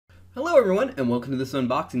Hello everyone, and welcome to this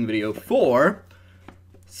unboxing video for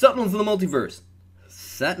Sentinels of the Multiverse,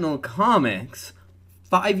 Sentinel Comics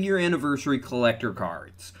 5-year anniversary collector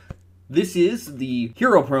cards. This is the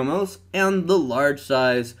hero promos and the large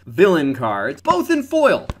size villain cards, both in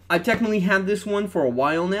foil. I've technically had this one for a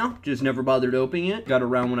while now, just never bothered opening it. Got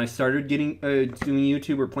around when I started doing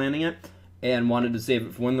YouTube or planning it, and wanted to save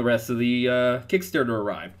it for when the rest of the Kickstarter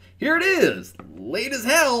arrived. Here it is! Late as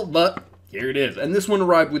hell, but here it is. And this one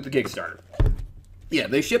arrived with the Kickstarter. Yeah,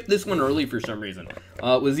 they shipped this one early for some reason.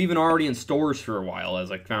 It was even already in stores for a while,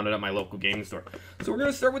 as I found it at my local game store. So we're going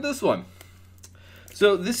to start with this one.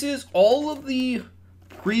 So this is all of the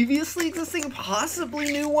previously existing,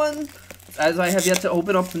 possibly new ones, as I have yet to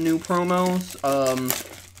open up the new promos,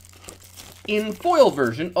 in foil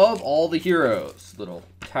version of all the heroes. Little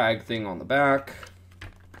tag thing on the back.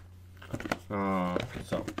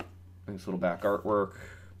 So, nice little back artwork.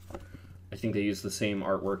 I think they use the same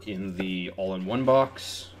artwork in the all-in-one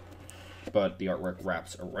box, but the artwork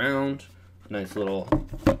wraps around. Nice little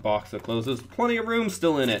box that closes. Plenty of room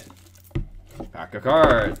still in it. Pack of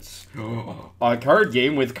cards. A card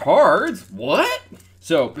game with cards? What?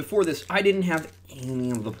 So, before this, I didn't have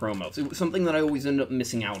any of the promos. It was something that I always ended up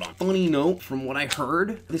missing out on. Funny note, from what I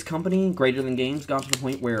heard, this company, Greater Than Games, got to the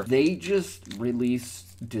point where they just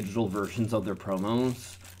released digital versions of their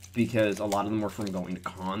promos because a lot of them were from going to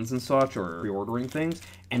cons and such, or pre-ordering things,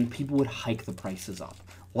 and people would hike the prices up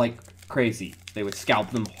like crazy. They would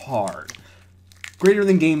scalp them hard. Greater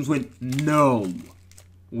Than Games went, no,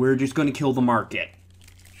 we're just going to kill the market.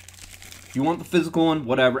 If you want the physical one,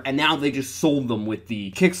 whatever. And now they just sold them with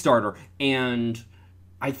the Kickstarter, and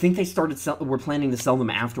I think they were planning to sell them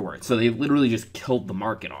afterwards. So they literally just killed the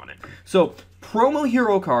market on it. So promo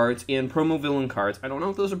hero cards and promo villain cards. I don't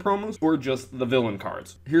know if those are promos or just the villain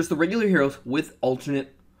cards. Here's the regular heroes with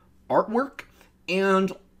alternate artwork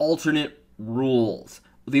and alternate rules.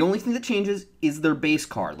 The only thing that changes is their base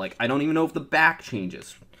card. Like, I don't even know if the back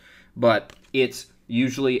changes, but it's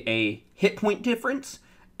usually a hit point difference,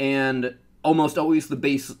 and almost always the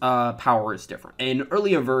base power is different. An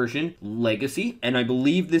earlier version, Legacy, and I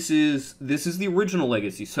believe this is the original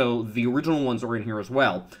Legacy, so the original ones are in here as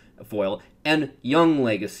well, foil, and Young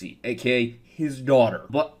Legacy, aka his daughter.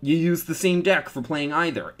 But you use the same deck for playing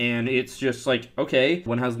either, and it's just like, okay,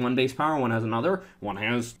 one has one base power, one has another, one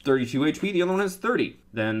has 32 HP, the other one has 30.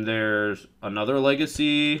 Then there's another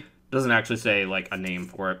Legacy. Doesn't actually say, like, a name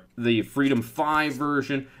for it. The Freedom 5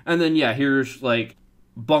 version, and then, yeah, here's, like,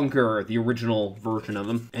 Bunker, the original version of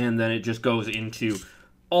them, and then it just goes into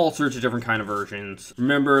all sorts of different kind of versions.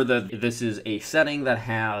 Remember that this is a setting that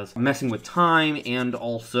has messing with time and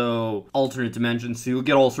also alternate dimensions, so you'll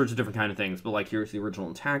get all sorts of different kind of things. But like, here's the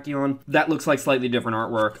original Tachyon. That looks like slightly different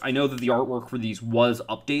artwork. I know that the artwork for these was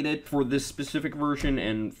updated for this specific version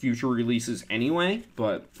and future releases anyway,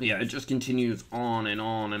 but yeah, it just continues on and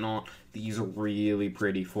on and on. These are really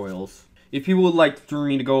pretty foils. If people would like for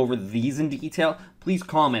me to go over these in detail, please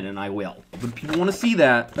comment and I will. But if people want to see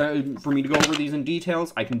that, for me to go over these in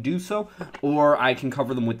details, I can do so, or I can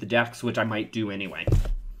cover them with the decks, which I might do anyway.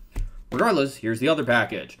 Regardless, here's the other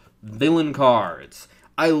package. Villain cards.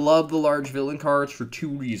 I love the large villain cards for two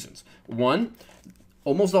reasons. One,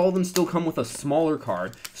 almost all of them still come with a smaller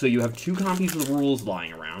card, so you have 2 copies of the rules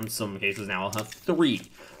lying around. In some cases now I'll have 3.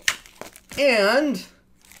 And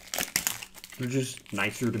they're just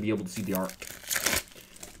nicer to be able to see the art.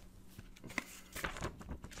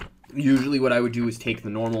 Usually what I would do is take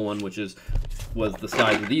the normal one, which was the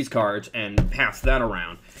size of these cards, and pass that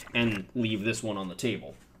around, and leave this one on the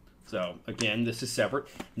table. So, again, this is separate.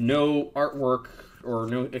 No artwork, or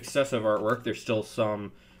no excessive artwork. There's still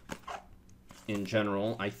some in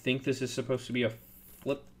general. I think this is supposed to be a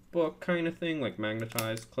flip book kind of thing, like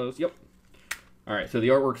magnetized, closed. Yep. Alright, so the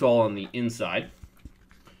artwork's all on the inside.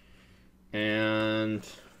 And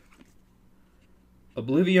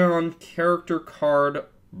Oblivion character card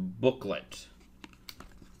booklet.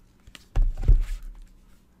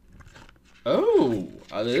 Oh,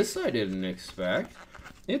 this I didn't expect.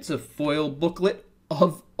 It's a foil booklet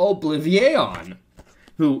of Oblivion,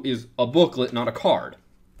 who is a booklet, not a card.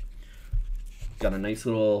 Got a nice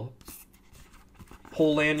little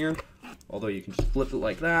pull lanyard, although you can just flip it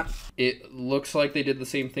like that. It looks like they did the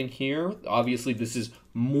same thing here. Obviously, this is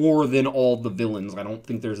more than all the villains. I don't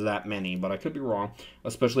think there's that many, but I could be wrong,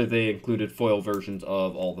 especially if they included foil versions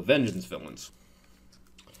of all the Vengeance villains.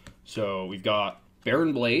 So we've got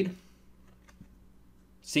Baron Blade.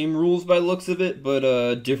 Same rules by the looks of it,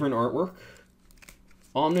 but different artwork.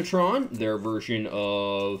 Omnitron, their version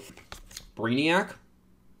of Brainiac.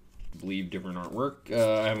 believe different artwork.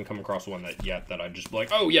 I haven't come across one yet that I'd just be like,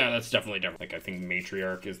 oh yeah, that's definitely different. Like, I think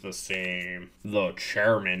Matriarch is the same. The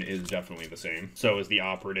Chairman is definitely the same. So is the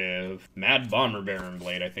Operative. Mad Bomber Baron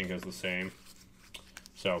Blade, I think, is the same.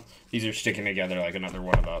 So these are sticking together like another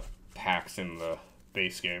one of the packs in the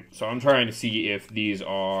base game. So I'm trying to see if these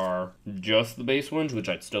are just the base ones, which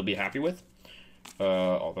I'd still be happy with.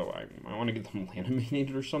 Although I want to get them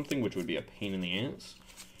laminated or something, which would be a pain in the ass.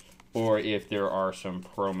 Or if there are some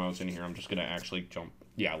promos in here, I'm just going to actually jump.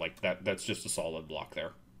 Yeah, like that. That's just a solid block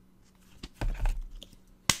there.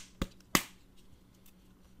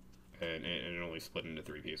 And it only split into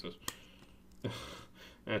 3 pieces.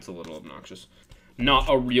 That's a little obnoxious. Not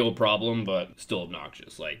a real problem, but still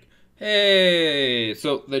obnoxious. Like, hey!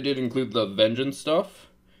 So they did include the Vengeance stuff,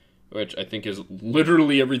 which I think is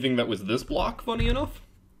literally everything that was this block, funny enough.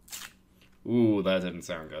 Ooh, that didn't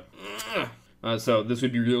sound good. So this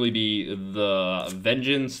would really be the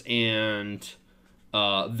Vengeance and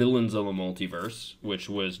Villains of the Multiverse, which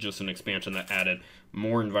was just an expansion that added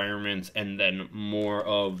more environments and then more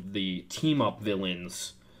of the team-up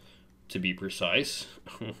villains, to be precise.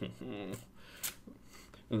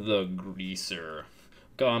 The Greaser.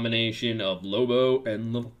 Combination of Lobo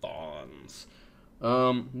and the Fawns.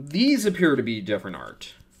 These appear to be different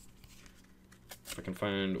art. If I can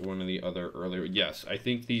find one of the other earlier... Yes, I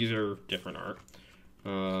think these are different art.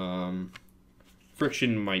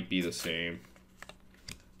 Friction might be the same.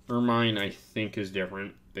 Ermine, I think, is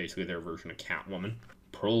different. Basically, their version of Catwoman.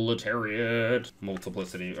 Proletariat.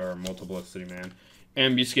 Multiplicity Man.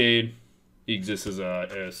 Ambuscade exists as a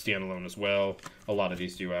standalone as well. A lot of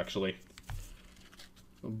these do, actually.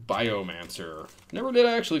 Biomancer. Never did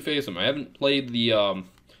actually face him. I haven't played the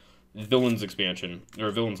Villains expansion,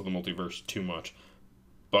 or Villains of the Multiverse, too much.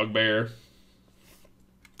 Bugbear.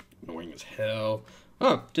 Annoying as hell.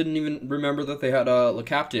 Huh, didn't even remember that they had Le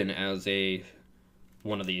Captain as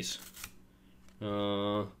one of these.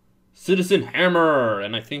 Citizen Hammer!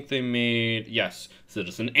 And I think they made, yes,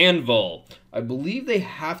 Citizen Anvil. I believe they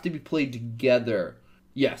have to be played together.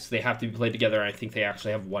 Yes, they have to be played together. I think they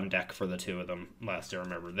actually have one deck for the 2 of them, last I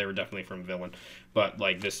remember. They were definitely from Villain. But,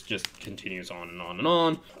 like, this just continues on and on and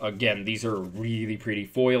on. Again, these are really pretty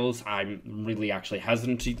foils. I'm really actually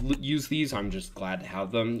hesitant to use these. I'm just glad to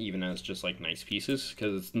have them, even as just, like, nice pieces.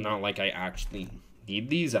 Because it's not like I actually need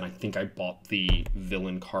these. And I think I bought the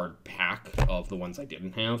Villain card pack of the ones I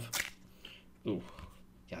didn't have. Ooh,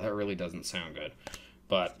 yeah, that really doesn't sound good.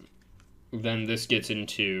 But... then this gets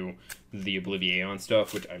into the Oblivion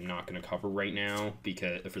stuff, which I'm not going to cover right now,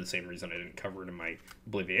 because for the same reason I didn't cover it in my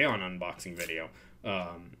Oblivion unboxing video.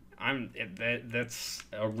 That's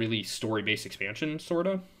a really story-based expansion, sort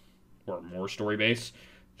of, or more story-based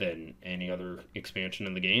than any other expansion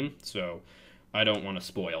in the game, so I don't want to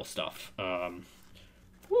spoil stuff.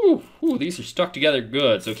 These are stuck together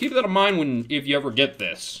good, so keep that in mind if you ever get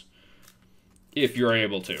this, if you're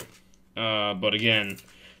able to. But again...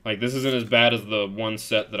 like, this isn't as bad as the one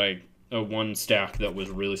set that one stack that was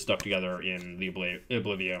really stuck together in the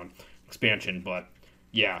Oblivion expansion, but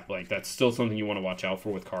yeah, like, that's still something you want to watch out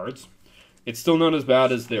for with cards. It's still not as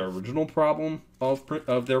bad as their original problem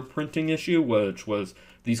of their printing issue, which was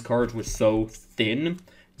these cards were so thin,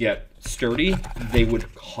 yet sturdy, they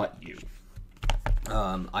would cut you.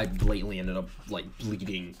 I blatantly ended up, like,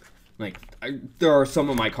 bleeding. Like, there are some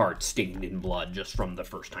of my cards stained in blood just from the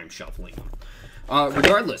first time shuffling them.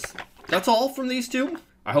 Regardless, that's all from these 2.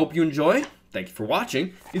 I hope you enjoy. Thank you for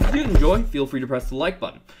watching. If you did enjoy, feel free to press the like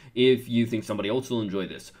button. If you think somebody else will enjoy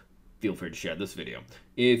this, feel free to share this video.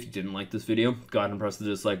 If you didn't like this video, go ahead and press the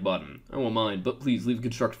dislike button. I won't mind, but please leave a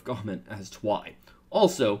constructive comment as to why.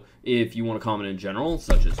 Also, if you want to comment in general,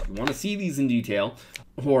 such as you want to see these in detail,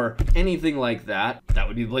 or anything like that, that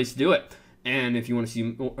would be the place to do it. And if you want to see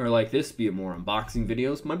more like this, be it more unboxing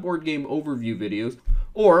videos, my board game overview videos,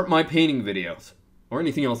 or my painting videos, or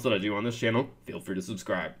anything else that I do on this channel, feel free to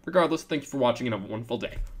subscribe. Regardless, thank you for watching and have a wonderful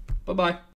day. Bye-bye.